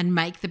limb and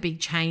make the big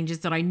changes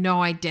that I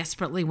know I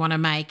desperately want to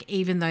make,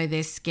 even though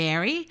they're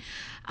scary,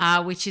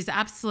 which is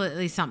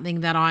absolutely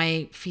something that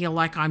I feel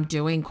like I'm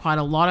doing quite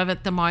a lot of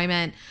at the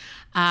moment.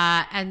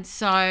 And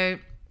so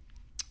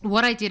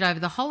what I did over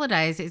the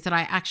holidays is that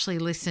I actually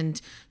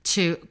listened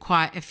to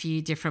quite a few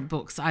different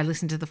books. I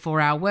listened to The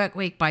 4-Hour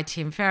Workweek by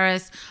Tim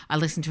Ferriss. I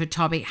listened to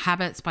Atomic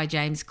Habits by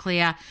James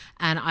Clear.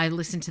 And I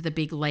listened to The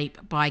Big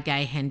Leap by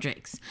Gay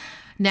Hendricks.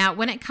 Now,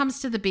 when it comes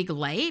to The Big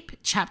Leap,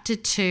 chapter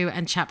 2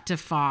 and chapter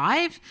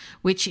 5,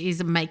 which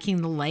is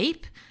making the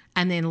leap,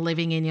 and then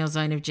living in your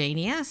zone of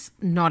genius,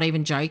 not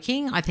even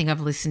joking. I think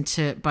I've listened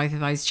to both of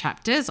those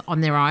chapters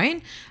on their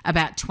own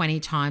about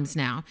 20 times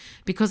now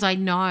because I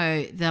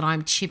know that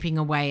I'm chipping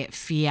away at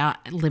fear,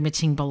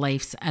 limiting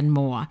beliefs and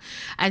more.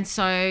 And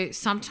so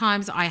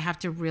sometimes I have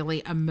to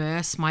really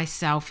immerse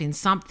myself in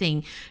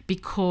something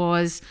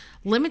because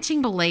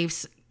limiting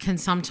beliefs can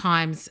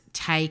sometimes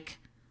take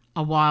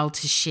a while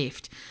to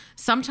shift.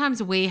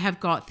 Sometimes we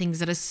have got things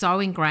that are so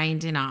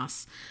ingrained in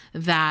us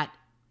that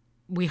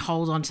we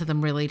hold on to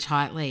them really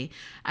tightly.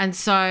 And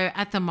so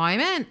at the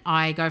moment,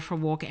 I go for a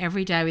walk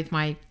every day with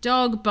my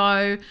dog,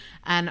 Bo,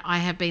 and I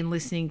have been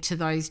listening to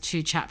those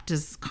 2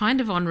 chapters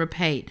kind of on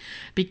repeat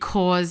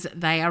because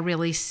they are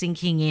really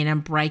sinking in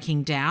and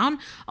breaking down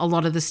a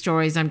lot of the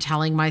stories I'm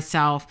telling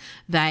myself.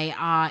 They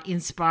are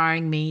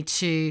inspiring me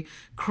to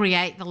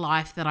create the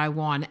life that I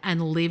want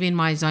and live in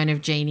my zone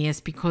of genius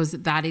because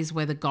that is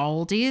where the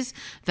gold is.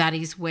 That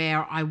is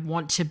where I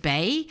want to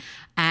be.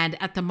 And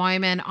at the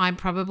moment, I'm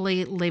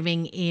probably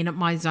living in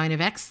my zone of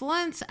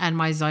excellence and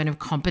my zone of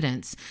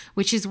competence,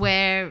 which is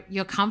where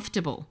you're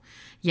comfortable.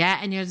 Yeah,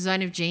 and your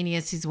zone of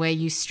genius is where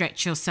you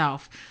stretch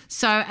yourself.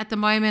 So at the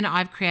moment,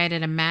 I've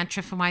created a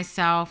mantra for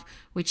myself,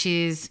 which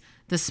is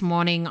this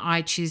morning,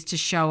 I choose to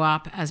show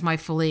up as my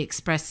fully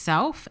expressed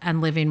self and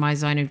live in my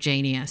zone of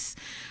genius.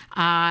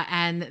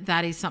 And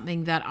that is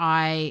something that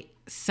I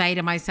say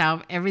to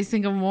myself every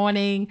single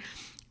morning.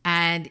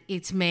 And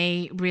it's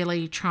me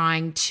really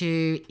trying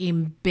to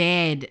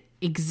embed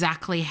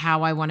exactly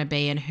how I want to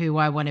be and who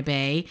I want to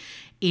be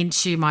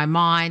into my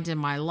mind and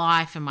my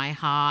life and my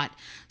heart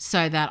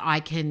so that I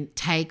can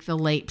take the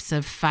leaps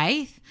of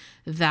faith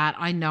that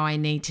I know I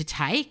need to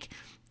take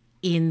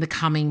in the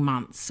coming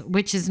months,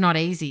 which is not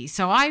easy.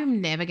 So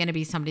I'm never going to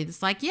be somebody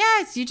that's like,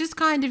 yes, you just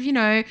kind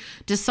of,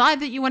 decide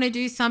that you want to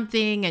do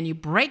something and you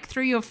break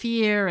through your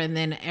fear and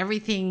then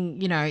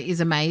everything,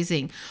 is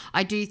amazing.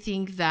 I do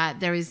think that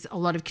there is a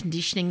lot of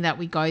conditioning that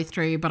we go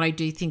through, but I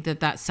do think that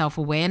that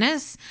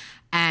self-awareness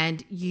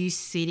and you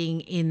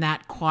sitting in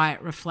that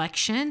quiet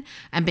reflection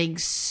and being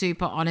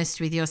super honest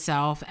with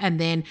yourself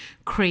and then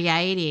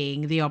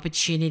creating the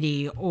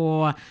opportunity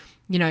or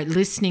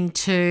listening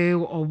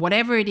to or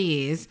whatever it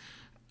is,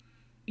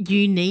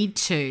 you need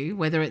to,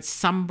 whether it's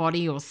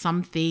somebody or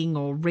something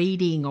or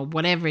reading or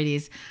whatever it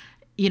is,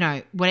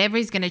 whatever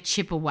is going to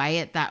chip away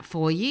at that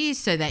for you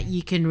so that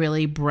you can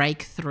really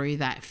break through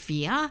that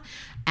fear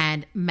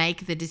and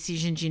make the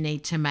decisions you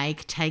need to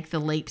make, take the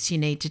leaps you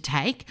need to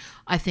take,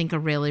 I think are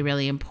really,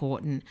 really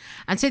important.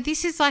 And so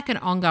this is like an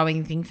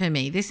ongoing thing for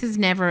me. This is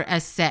never a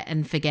set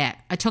and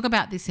forget. I talk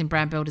about this in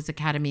Brand Builders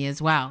Academy as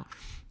well.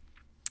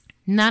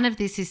 None of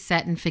this is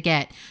set and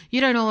forget.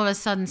 You don't all of a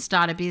sudden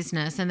start a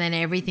business and then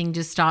everything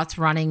just starts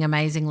running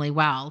amazingly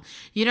well.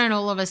 You don't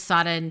all of a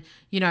sudden,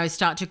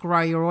 start to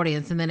grow your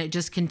audience and then it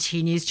just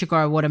continues to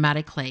grow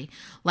automatically.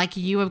 Like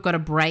you have got to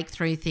break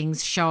through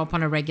things, show up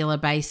on a regular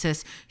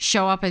basis,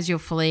 show up as your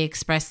fully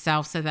expressed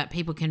self so that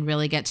people can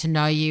really get to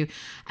know you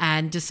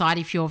and decide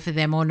if you're for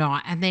them or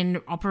not. And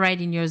then operate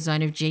in your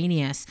zone of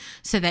genius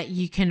so that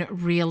you can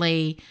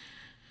really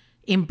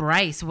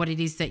embrace what it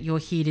is that you're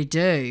here to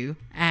do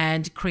and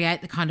and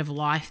create the kind of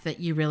life that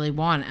you really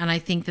want. And I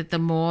think that the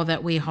more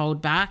that we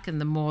hold back and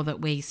the more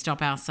that we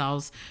stop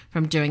ourselves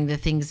from doing the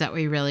things that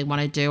we really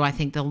want to do, I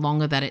think the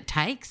longer that it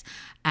takes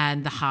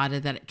and the harder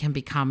that it can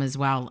become as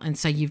well. And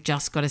so you've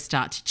just got to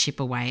start to chip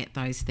away at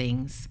those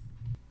things.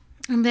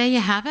 And there you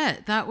have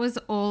it. That was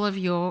all of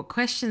your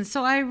questions.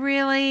 So I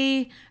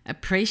really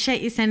appreciate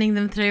you sending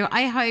them through.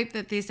 I hope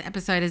that this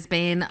episode has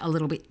been a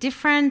little bit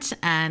different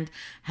and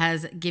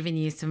has given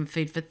you some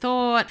food for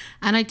thought.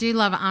 And I do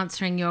love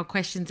answering your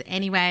questions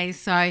anyway.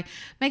 So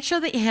make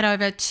sure that you head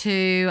over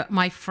to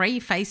my free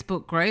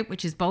Facebook group,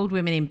 which is Bold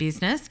Women in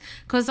Business,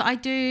 because I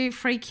do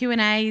free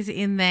Q&As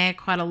in there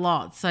quite a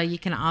lot. So you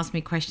can ask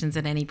me questions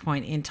at any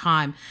point in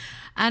time.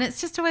 And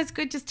it's just always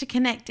good just to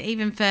connect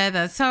even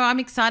further. So I'm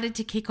excited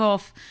to kick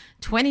off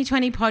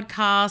 2020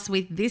 podcast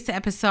with this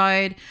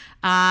episode.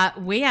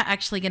 We are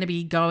actually going to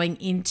be going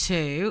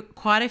into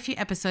quite a few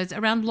episodes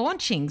around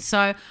launching.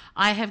 So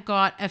I have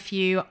got a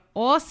few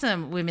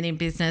awesome women in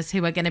business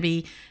who are going to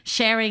be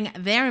sharing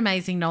their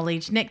amazing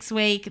knowledge next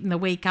week and the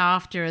week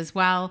after as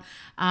well,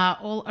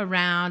 all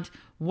around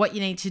what you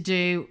need to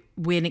do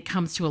when it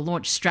comes to a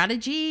launch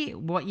strategy,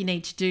 what you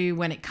need to do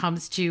when it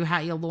comes to how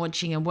you're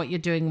launching and what you're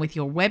doing with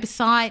your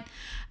website.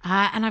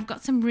 And I've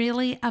got some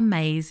really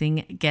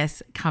amazing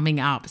guests coming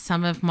up.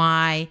 Some of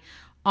my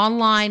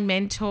online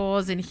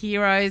mentors and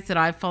heroes that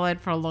I've followed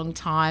for a long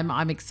time.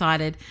 I'm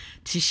excited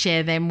to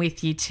share them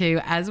with you too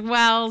as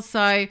well.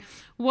 So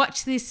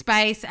watch this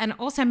space and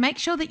also make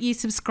sure that you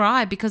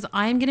subscribe, because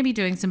I am going to be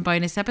doing some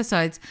bonus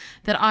episodes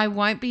that I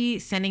won't be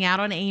sending out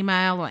on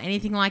email or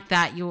anything like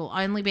that. You will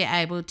only be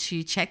able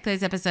to check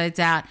those episodes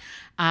out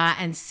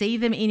and see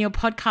them in your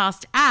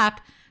podcast app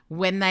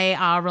when they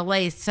are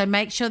released. So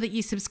make sure that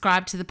you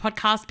subscribe to the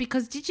podcast,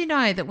 because did you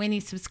know that when you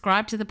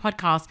subscribe to the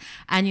podcast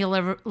and you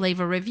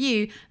leave a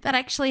review, that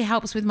actually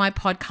helps with my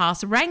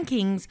podcast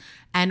rankings.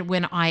 And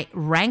when I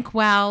rank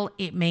well,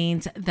 it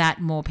means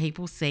that more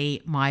people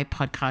see my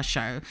podcast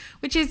show,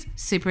 which is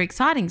super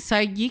exciting. So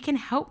you can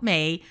help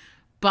me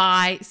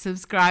by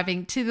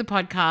subscribing to the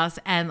podcast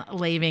and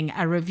leaving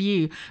a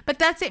review. But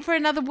that's it for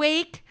another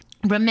week.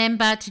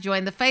 Remember to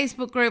join the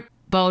Facebook group,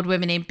 Bold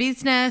Women in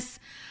Business.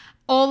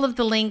 All of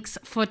the links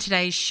for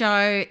today's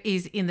show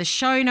is in the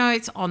show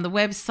notes on the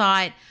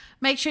website.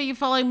 Make sure you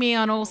follow me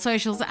on all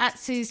socials at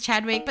Suze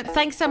Chadwick. But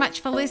thanks so much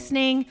for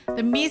listening.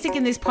 The music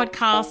in this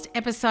podcast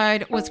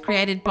episode was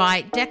created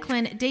by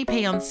Declan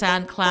DP on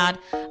SoundCloud.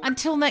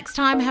 Until next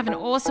time, have an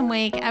awesome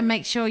week and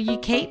make sure you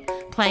keep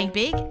playing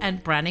big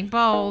and branding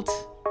bold.